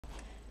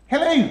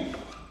Hello!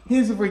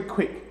 Here's a very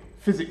quick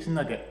physics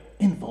nugget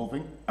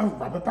involving a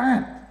rubber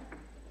band.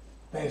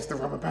 There's the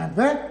rubber band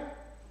there.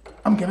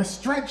 I'm going to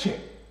stretch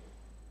it.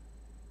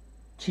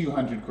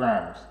 200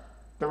 grams.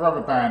 The rubber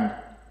band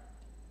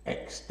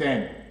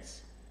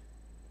extends.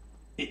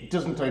 It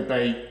doesn't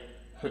obey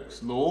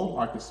Hooke's law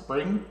like a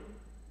spring,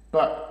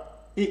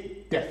 but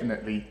it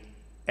definitely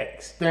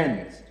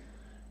extends.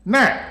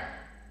 Now,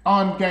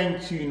 I'm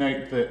going to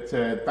note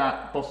that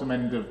that bottom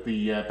end of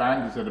the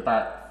band is at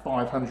about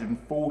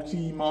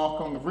 540 mark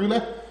on the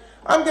ruler.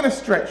 I'm going to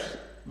stretch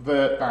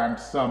the band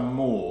some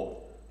more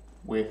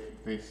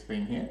with this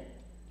thing here.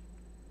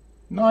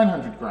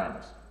 900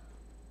 grams.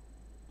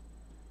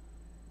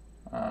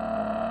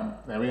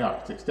 There we are,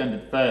 it's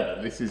extended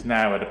further. This is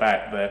now at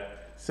about the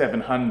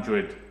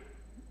 700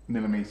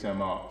 millimeter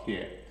mark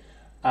here.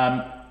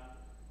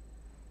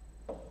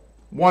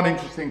 One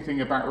interesting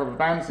thing about rubber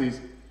bands is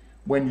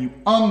when you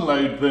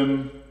unload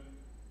them,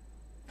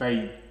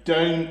 they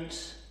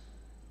don't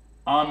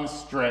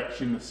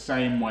unstretch in the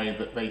same way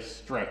that they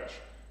stretch.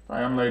 If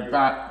I unload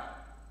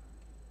that,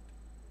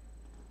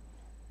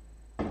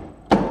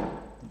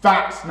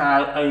 that's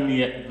now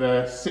only at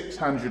the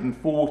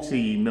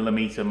 640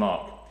 millimeter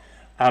mark.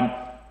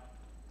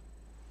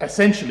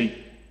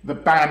 Essentially, the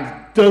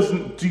band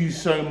doesn't do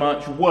so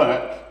much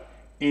work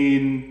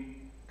in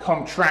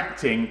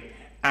contracting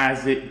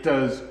as it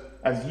does,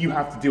 as you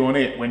have to do on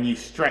it when you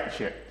stretch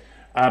it.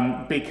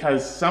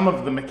 Because some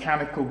of the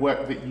mechanical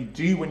work that you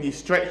do when you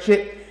stretch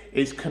it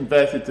is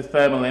converted to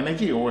thermal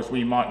energy, or as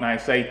we might now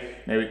say,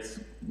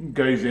 it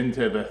goes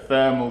into the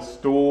thermal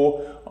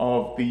store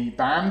of the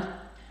band.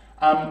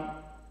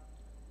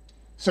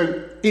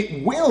 So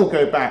it will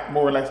go back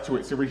more or less to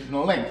its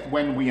original length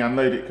when we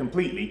unload it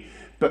completely,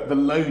 but the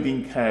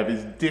loading curve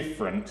is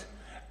different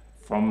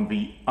from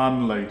the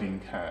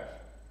unloading curve.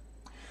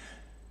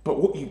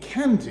 But what you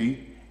can do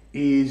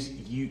is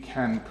you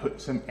can put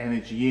some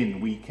energy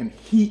in. We can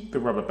heat the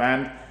rubber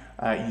band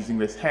using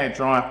this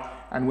hairdryer,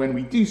 and when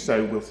we do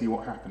so, we'll see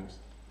what happens.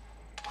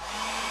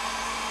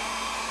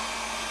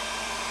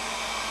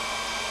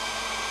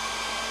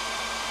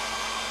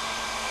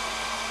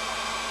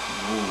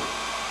 Ooh.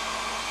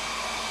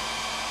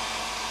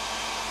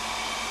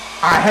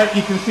 I hope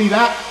you can see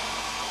that.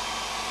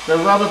 The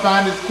rubber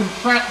band is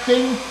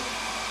contracting.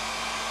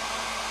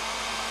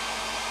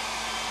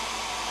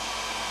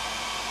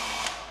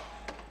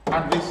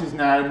 And this is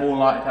now more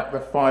like at the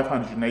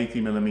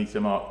 580 millimeter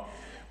mark.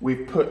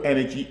 We've put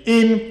energy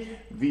in.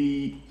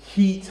 The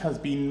heat has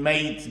been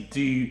made to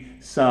do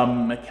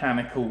some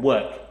mechanical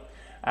work.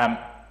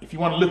 If you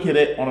want to look at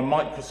it on a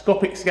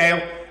microscopic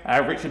scale,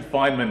 Richard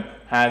Feynman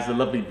has a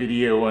lovely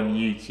video on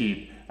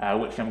YouTube,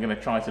 which I'm going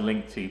to try to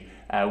link to,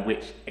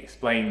 which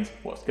explains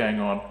what's going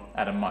on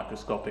at a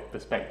microscopic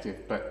perspective.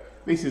 But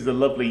this is a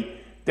lovely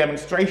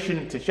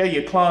demonstration to show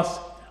your class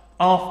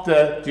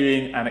after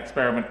doing an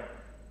experiment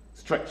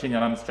stretching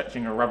and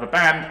unstretching a rubber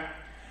band.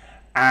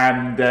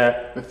 And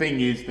the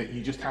thing is that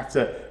you just have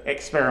to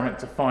experiment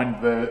to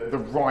find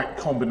the right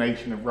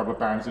combination of rubber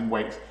bands and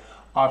weights.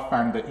 I've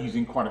found that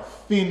using quite a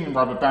thin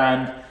rubber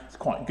band is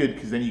quite good,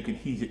 because then you can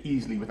heat it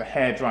easily with a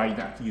hairdryer. You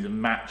don't have to use a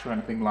match or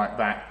anything like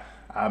that.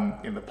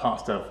 In the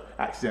past, I've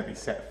accidentally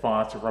set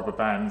fire to rubber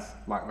bands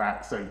like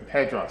that, so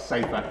hairdryer is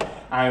safer,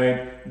 and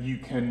then you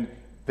can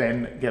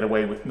then get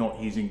away with not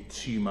using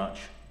too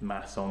much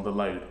mass on the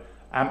load.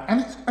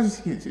 And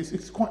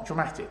it's quite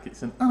dramatic.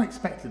 It's an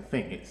unexpected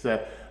thing. It's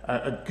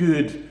a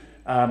good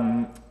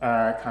kind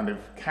of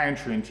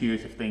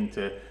counterintuitive thing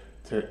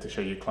to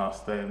show your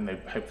class.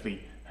 Then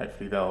hopefully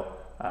they'll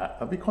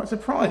be quite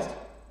surprised.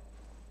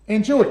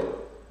 Enjoy.